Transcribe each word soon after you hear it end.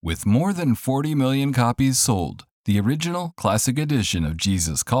With more than 40 million copies sold, the original classic edition of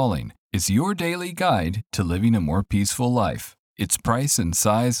Jesus Calling is your daily guide to living a more peaceful life. Its price and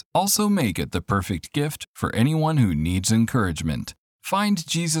size also make it the perfect gift for anyone who needs encouragement. Find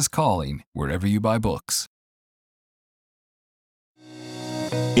Jesus Calling wherever you buy books.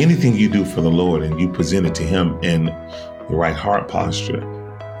 Anything you do for the Lord and you present it to Him in the right heart posture,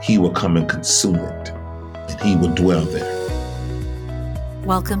 He will come and consume it, and He will dwell there.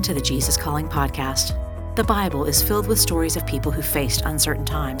 Welcome to the Jesus Calling podcast. The Bible is filled with stories of people who faced uncertain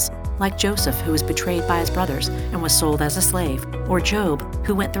times, like Joseph, who was betrayed by his brothers and was sold as a slave, or Job,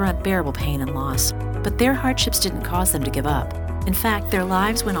 who went through unbearable pain and loss. But their hardships didn't cause them to give up. In fact, their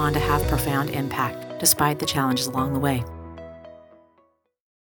lives went on to have profound impact, despite the challenges along the way.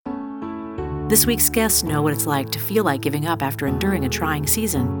 This week's guests know what it's like to feel like giving up after enduring a trying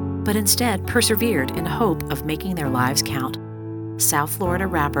season, but instead persevered in hope of making their lives count. South Florida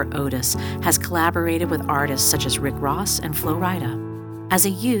rapper Otis has collaborated with artists such as Rick Ross and Flo Rida. As a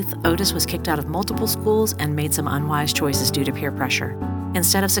youth, Otis was kicked out of multiple schools and made some unwise choices due to peer pressure.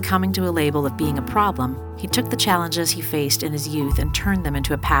 Instead of succumbing to a label of being a problem, he took the challenges he faced in his youth and turned them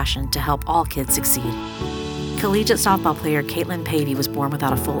into a passion to help all kids succeed. Collegiate softball player Katelyn Pavey was born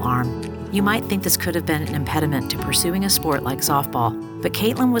without a full arm. You might think this could have been an impediment to pursuing a sport like softball, but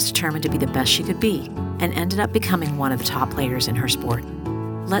Katelyn was determined to be the best she could be and ended up becoming one of the top players in her sport.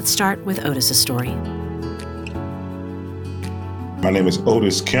 Let's start with Otis' story. My name is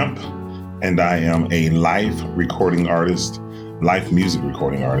Otis Kemp, and I am a live recording artist, live music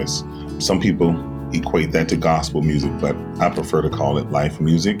recording artist. Some people equate that to gospel music, but I prefer to call it live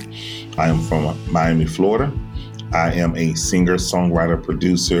music. I am from Miami, Florida. I am a singer, songwriter,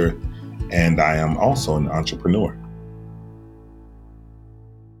 producer, and I am also an entrepreneur.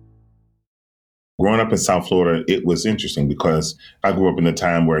 Growing up in South Florida, it was interesting because I grew up in a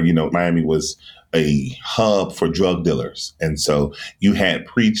time where, Miami was a hub for drug dealers. And so you had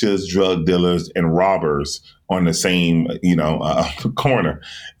preachers, drug dealers, and robbers on the same, corner.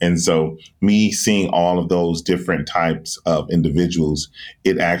 And so me seeing all of those different types of individuals,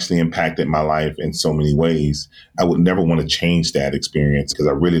 it actually impacted my life in so many ways. I would never want to change that experience because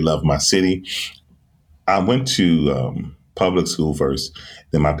I really love my city. I went to public school first.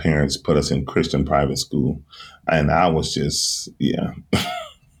 Then my parents put us in Christian private school. And I was just,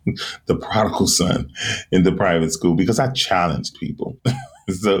 the prodigal son in the private school because I challenged people.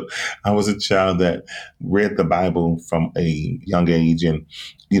 So I was a child that read the Bible from a young age, and,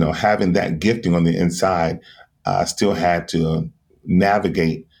 having that gifting on the inside, I still had to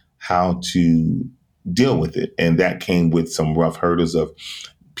navigate how to deal with it. And that came with some rough hurdles of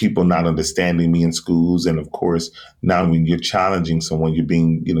people not understanding me in schools. And of course, now when you're challenging someone, you're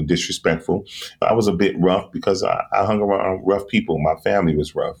being, disrespectful. I was a bit rough because I hung around rough people. My family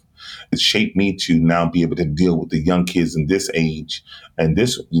was rough. It shaped me to now be able to deal with the young kids in this age and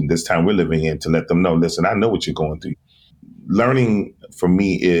this time we're living in, to let them know, listen, I know what you're going through. Learning for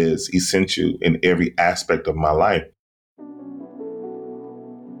me is essential in every aspect of my life.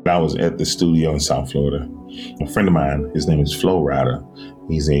 I was at the studio in South Florida. A friend of mine, his name is Flo Rida.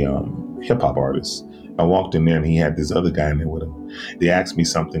 He's a hip hop artist. I walked in there and he had this other guy in there with him. They asked me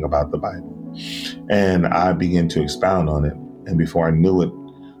something about the Bible and I began to expound on it. And before I knew it,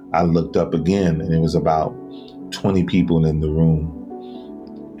 I looked up again and it was about 20 people in the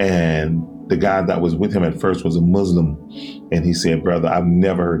room. And the guy that was with him at first was a Muslim. And he said, brother, I've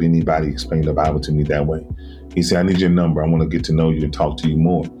never heard anybody explain the Bible to me that way. He said, I need your number. I want to get to know you and talk to you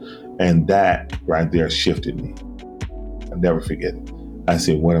more. And that right there shifted me. I'll never forget it. I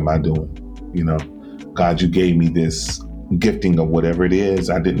said, what am I doing? God, you gave me this gifting of whatever it is.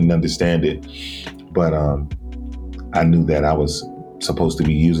 I didn't understand it, but I knew that I was supposed to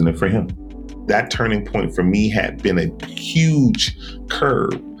be using it for Him. That turning point for me had been a huge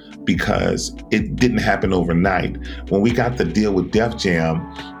curve because it didn't happen overnight. When we got the deal with Def Jam,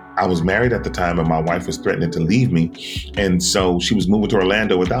 I was married at the time and my wife was threatening to leave me. And so she was moving to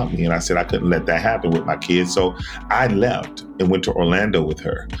Orlando without me. And I said I couldn't let that happen with my kids. So I left and went to Orlando with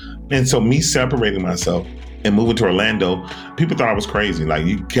her. And so me separating myself and moving to Orlando, people thought I was crazy. Like,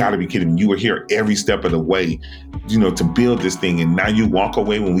 you gotta be kidding me. You were here every step of the way, to build this thing. And now you walk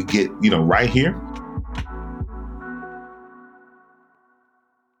away when we get, right here.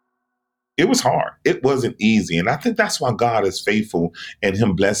 It was hard. It wasn't easy. And I think that's why God is faithful and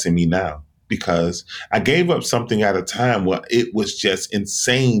Him blessing me now, because I gave up something at a time where it was just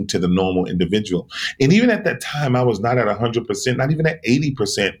insane to the normal individual. And even at that time, I was not at 100%, not even at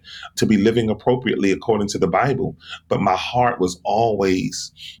 80% to be living appropriately according to the Bible. But my heart was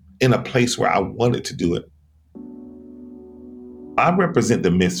always in a place where I wanted to do it. I represent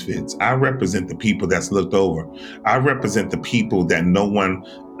the misfits. I represent the people that's looked over. I represent the people that no one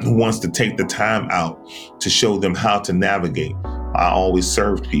wants to take the time out to show them how to navigate. I always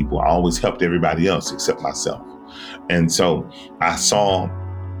served people. I always helped everybody else except myself. And so I saw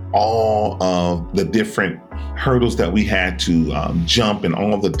all of the different hurdles that we had to jump and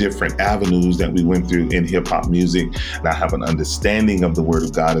all the different avenues that we went through in hip hop music. And I have an understanding of the Word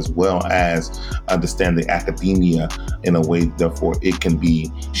of God as well as understanding academia in a way, therefore, it can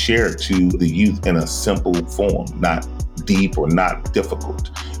be shared to the youth in a simple form, not deep or not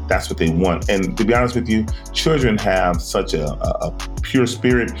difficult. That's what they want. And to be honest with you, children have such a pure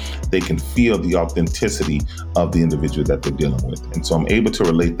spirit. They can feel the authenticity of the individual that they're dealing with. And so I'm able to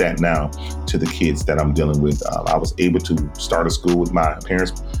relate that now to the kids that I'm dealing with. I was able to start a school with my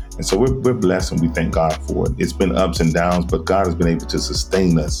parents. And so we're blessed and we thank God for it. It's been ups and downs, but God has been able to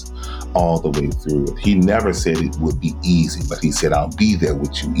sustain us all the way through it. He never said it would be easy, but he said, I'll be there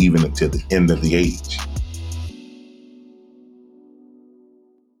with you even until the end of the age.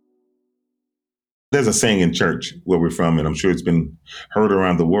 There's a saying in church where we're from, and I'm sure it's been heard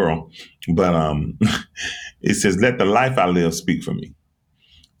around the world, but it says, let the life I live speak for me.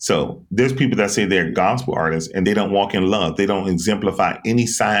 So there's people that say they're gospel artists and they don't walk in love. They don't exemplify any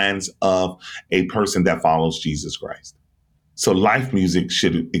signs of a person that follows Jesus Christ. So life music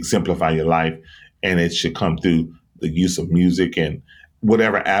should exemplify your life, and it should come through the use of music and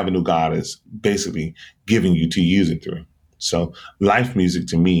whatever avenue God is basically giving you to use it through. So life music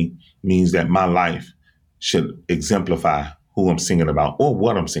to me means that my life should exemplify who I'm singing about or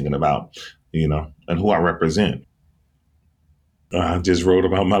what I'm singing about, and who I represent. I just wrote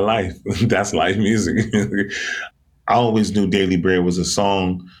about my life. That's life music. I always knew Daily Bread was a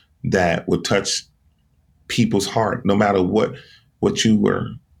song that would touch people's heart, no matter what you were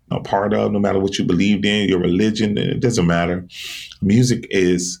a part of, no matter what you believed in, your religion, it doesn't matter. Music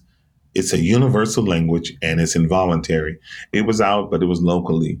it's a universal language and it's involuntary. It was out, but it was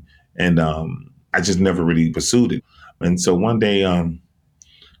locally. And I just never really pursued it. And so one day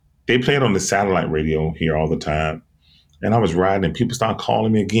they played on the satellite radio here all the time. And I was riding and people started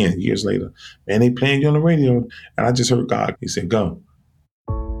calling me again years later. Man, they playing you on the radio. And I just heard God. He said, go.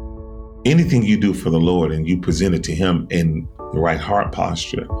 Anything you do for the Lord and you present it to him in the right heart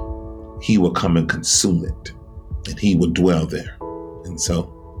posture, he will come and consume it and he will dwell there. And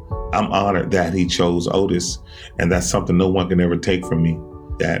so I'm honored that he chose Otis. And that's something no one can ever take from me,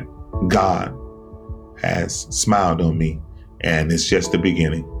 that God has smiled on me. And it's just the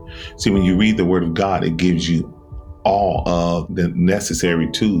beginning. See, when you read the Word of God, it gives you all of the necessary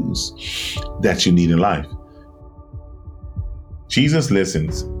tools that you need in life. Jesus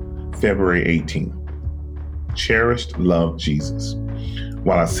Listens, February 18th. Cherished, love Jesus.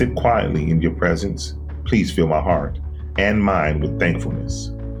 While I sit quietly in your presence, please fill my heart and mind with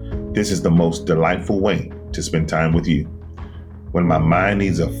thankfulness. This is the most delightful way to spend time with you. When my mind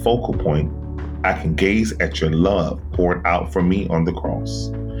needs a focal point, I can gaze at your love poured out for me on the cross.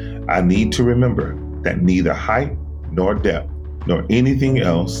 I need to remember that neither height nor depth nor anything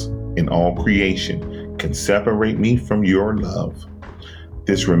else in all creation can separate me from your love.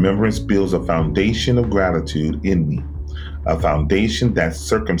 This remembrance builds a foundation of gratitude in me, a foundation that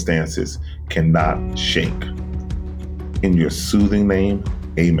circumstances cannot shake. In your soothing name,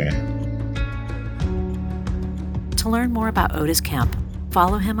 amen. To learn more about Otis Kemp,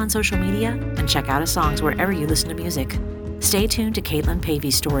 follow him on social media and check out his songs wherever you listen to music. Stay tuned to Katelyn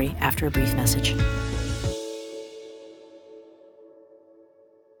Pavey's story after a brief message.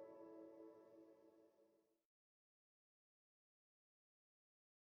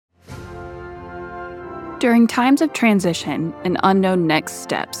 During times of transition and unknown next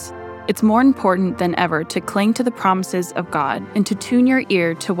steps, it's more important than ever to cling to the promises of God and to tune your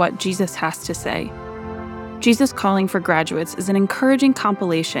ear to what Jesus has to say. Jesus Calling for Graduates is an encouraging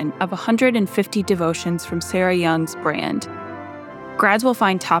compilation of 150 devotions from Sarah Young's brand. Grads will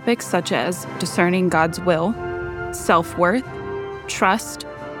find topics such as discerning God's will, self-worth, trust,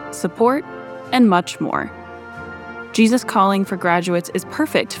 support, and much more. Jesus Calling for Graduates is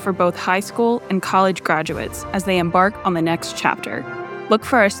perfect for both high school and college graduates as they embark on the next chapter. Look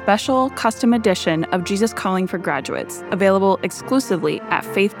for our special custom edition of Jesus Calling for Graduates, available exclusively at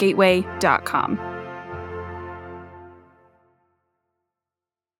faithgateway.com.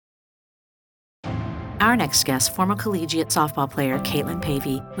 Our next guest, former collegiate softball player Katelyn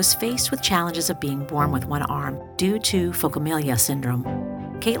Pavey, was faced with challenges of being born with one arm due to phocomelia syndrome.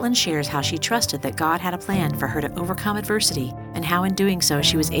 Katelyn shares how she trusted that God had a plan for her to overcome adversity and how in doing so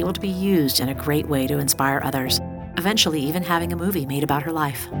she was able to be used in a great way to inspire others, eventually even having a movie made about her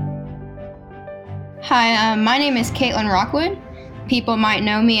life. Hi, my name is Katelyn Rockwood. People might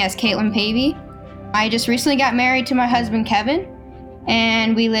know me as Katelyn Pavey. I just recently got married to my husband, Kevin,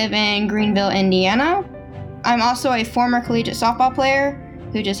 and we live in Greenville, Indiana. I'm also a former collegiate softball player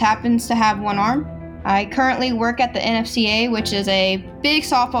who just happens to have one arm. I currently work at the NFCA, which is a big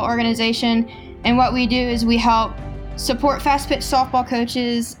softball organization, and what we do is we help support fast-pitch softball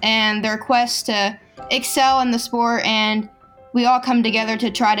coaches and their quest to excel in the sport, and we all come together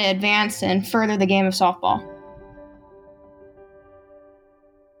to try to advance and further the game of softball.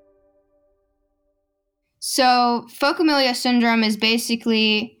 So phocomelia syndrome is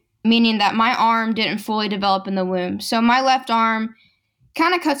basically meaning that my arm didn't fully develop in the womb. So my left arm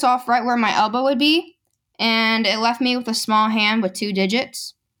kind of cuts off right where my elbow would be, and it left me with a small hand with 2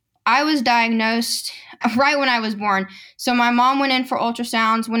 digits. I was diagnosed right when I was born. So my mom went in for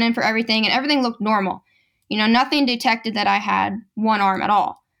ultrasounds, went in for everything, and everything looked normal. Nothing detected that I had one arm at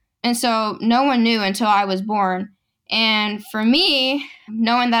all. And so no one knew until I was born. And for me,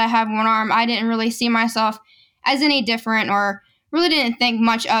 knowing that I have one arm, I didn't really see myself as any different or really didn't think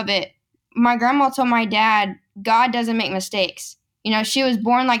much of it. My grandma told my dad, God doesn't make mistakes. She was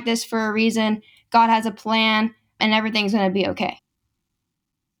born like this for a reason. God has a plan, and everything's going to be okay.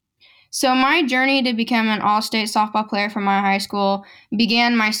 So my journey to become an all-state softball player for my high school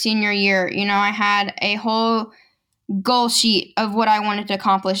began my senior year. I had a whole goal sheet of what I wanted to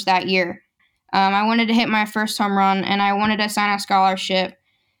accomplish that year. I wanted to hit my first home run, and I wanted to sign a scholarship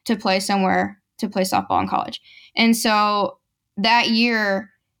to play somewhere to play softball in college. And so that year,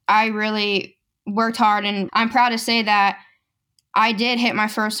 I really worked hard, and I'm proud to say that I did hit my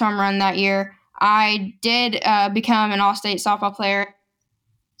first home run that year. I did become an all-state softball player.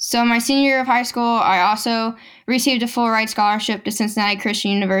 So my senior year of high school, I also received a full-ride scholarship to Cincinnati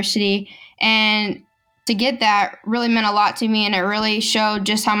Christian University, and to get that really meant a lot to me, and it really showed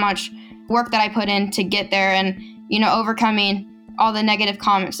just how much work that I put in to get there, and overcoming all the negative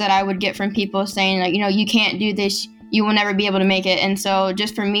comments that I would get from people saying like, you can't do this, you will never be able to make it. And so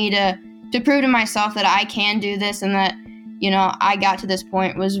just for me to prove to myself that I can do this and that I got to this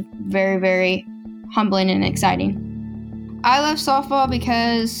point was very, very humbling and exciting. I love softball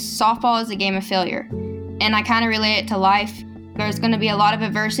because softball is a game of failure, and I kind of relate it to life. There's going to be a lot of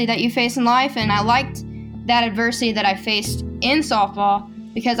adversity that you face in life, and I liked that adversity that I faced in softball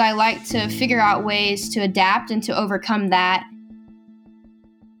because I like to figure out ways to adapt and to overcome that.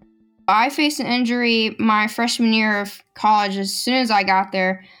 I faced an injury my freshman year of college as soon as I got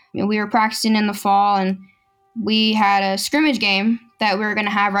there. We were practicing in the fall, and we had a scrimmage game that we were going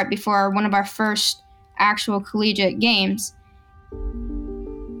to have right before one of our first actual collegiate games.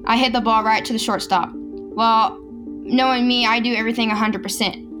 I hit the ball right to the shortstop. Well, knowing me, I do everything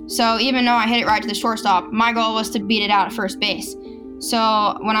 100%. So even though I hit it right to the shortstop, my goal was to beat it out at first base.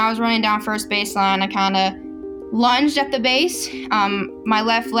 So when I was running down first baseline, I kind of lunged at the base. My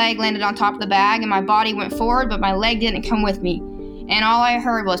left leg landed on top of the bag, and my body went forward, but my leg didn't come with me. And all I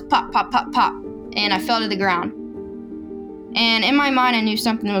heard was pop, pop, pop, pop, and I fell to the ground. And in my mind, I knew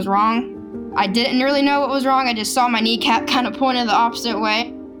something was wrong. I didn't really know what was wrong. I just saw my kneecap kind of pointed the opposite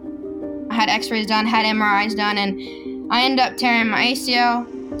way. I had x-rays done, had MRIs done, and I ended up tearing my ACL.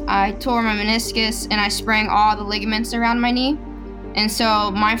 I tore my meniscus, and I sprained all the ligaments around my knee. And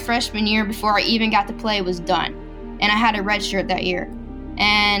so my freshman year, before I even got to play, was done. And I had a redshirt that year.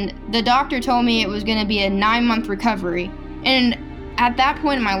 And the doctor told me it was going to be a 9-month recovery. And at that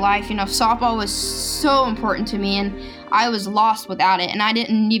point in my life, softball was so important to me, and I was lost without it, and I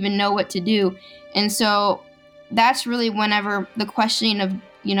didn't even know what to do. And so that's really whenever the questioning of,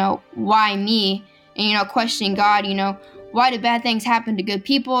 why me, and, questioning God, why do bad things happen to good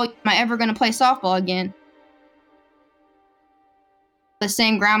people? Am I ever going to play softball again? The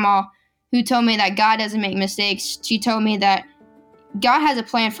same grandma who told me that God doesn't make mistakes, she told me that God has a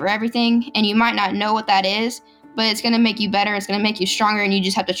plan for everything, and you might not know what that is, but it's going to make you better, it's going to make you stronger, and you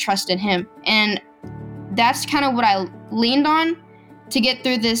just have to trust in Him. And that's kind of what I leaned on to get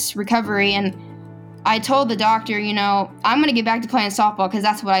through this recovery. And I told the doctor, I'm going to get back to playing softball because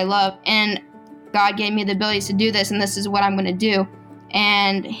that's what I love. And God gave me the ability to do this, and this is what I'm going to do.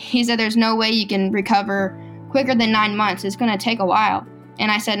 And he said, there's no way you can recover quicker than 9 months. It's going to take a while. And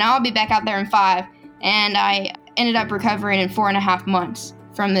I said, no, I'll be back out there in 5. And I ended up recovering in 4.5 months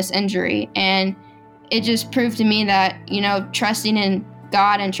from this injury. And it just proved to me that, trusting in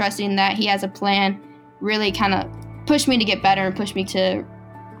God and trusting that He has a plan really kind of pushed me to get better and pushed me to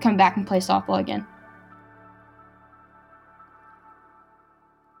come back and play softball again.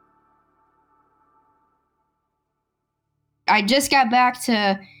 I just got back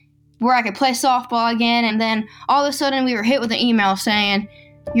to where I could play softball again, and then all of a sudden we were hit with an email saying,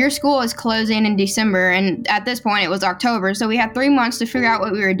 your school is closing in December, and at this point it was October, so we had 3 months to figure out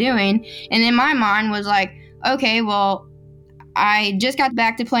what we were doing. And in my mind was like, okay, well, I just got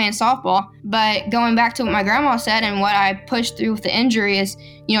back to playing softball, but going back to what my grandma said and what I pushed through with the injury is,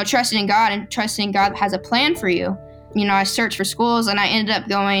 trusting in God and trusting God has a plan for you. I searched for schools, and I ended up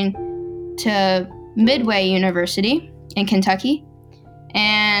going to Midway University in Kentucky.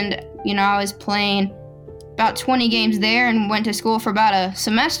 And, I was playing about 20 games there and went to school for about a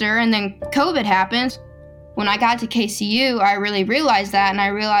semester, and then COVID happened. When I got to KCU, I really realized that, and I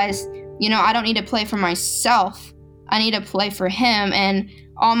realized, I don't need to play for myself. I need to play for him, and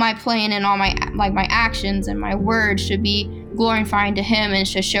all my playing and all my actions and my words should be glorifying to him and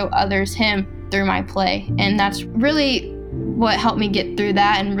should show others him through my play. And that's really what helped me get through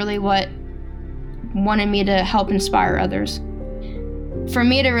that, and really what wanted me to help inspire others. For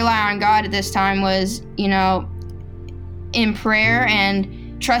me to rely on God at this time was, in prayer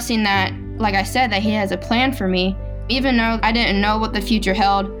and trusting that, like I said, that he has a plan for me. Even though I didn't know what the future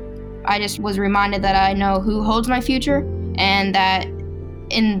held, I just was reminded that I know who holds my future, and that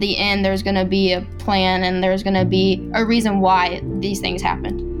in the end there's going to be a plan and there's going to be a reason why these things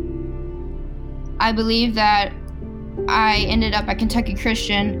happened. I believe that I ended up at Kentucky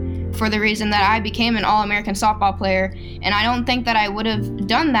Christian for the reason that I became an All-American softball player, and I don't think that I would have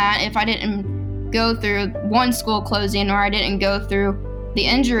done that if I didn't go through one school closing, or I didn't go through the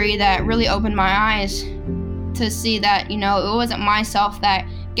injury that really opened my eyes to see that, it wasn't myself that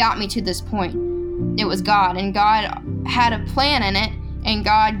got me to this point. It was God, and God had a plan in it, and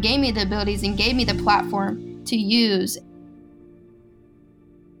God gave me the abilities and gave me the platform to use.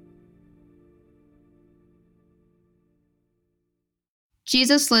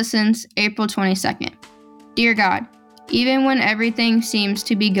 Jesus Listens, April 22nd. Dear God, even when everything seems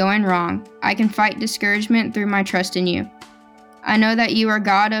to be going wrong, I can fight discouragement through my trust in you. I know that you are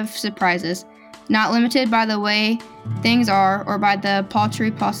God of surprises, not limited by the way things are or by the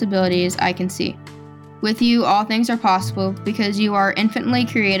paltry possibilities I can see. With you, all things are possible because you are infinitely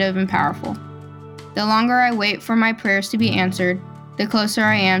creative and powerful. The longer I wait for my prayers to be answered, the closer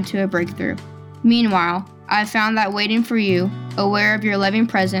I am to a breakthrough. Meanwhile, I've found that waiting for you, aware of your loving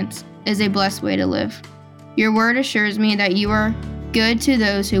presence, is a blessed way to live. Your word assures me that you are good to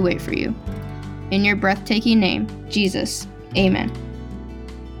those who wait for you. In your breathtaking name, Jesus. Amen.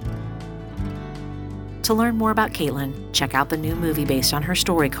 To learn more about Katelyn, check out the new movie based on her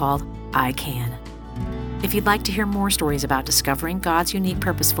story called I Can. If you'd like to hear more stories about discovering God's unique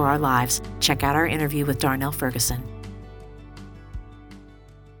purpose for our lives, check out our interview with Darnell Ferguson.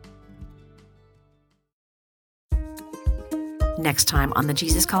 Next time on the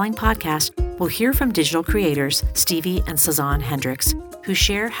Jesus Calling podcast, we'll hear from digital creators Stevie and Sazan Hendricks, who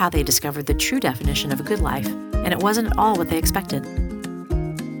share how they discovered the true definition of a good life, and it wasn't at all what they expected.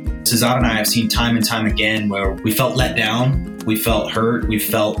 Sazan and I have seen time and time again where we felt let down, we felt hurt, we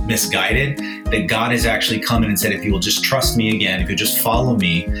felt misguided, that God has actually come in and said, if you will just trust me again, if you just follow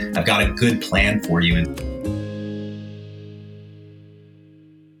me, I've got a good plan for you.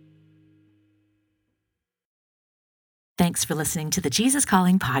 Thanks for listening to the Jesus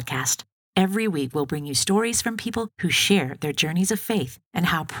Calling podcast. Every week, we'll bring you stories from people who share their journeys of faith and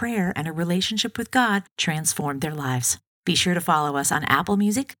how prayer and a relationship with God transformed their lives. Be sure to follow us on Apple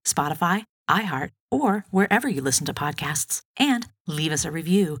Music, Spotify, iHeart, or wherever you listen to podcasts. And leave us a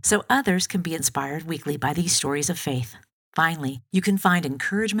review so others can be inspired weekly by these stories of faith. Finally, you can find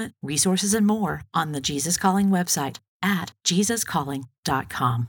encouragement, resources, and more on the Jesus Calling website at jesuscalling.com.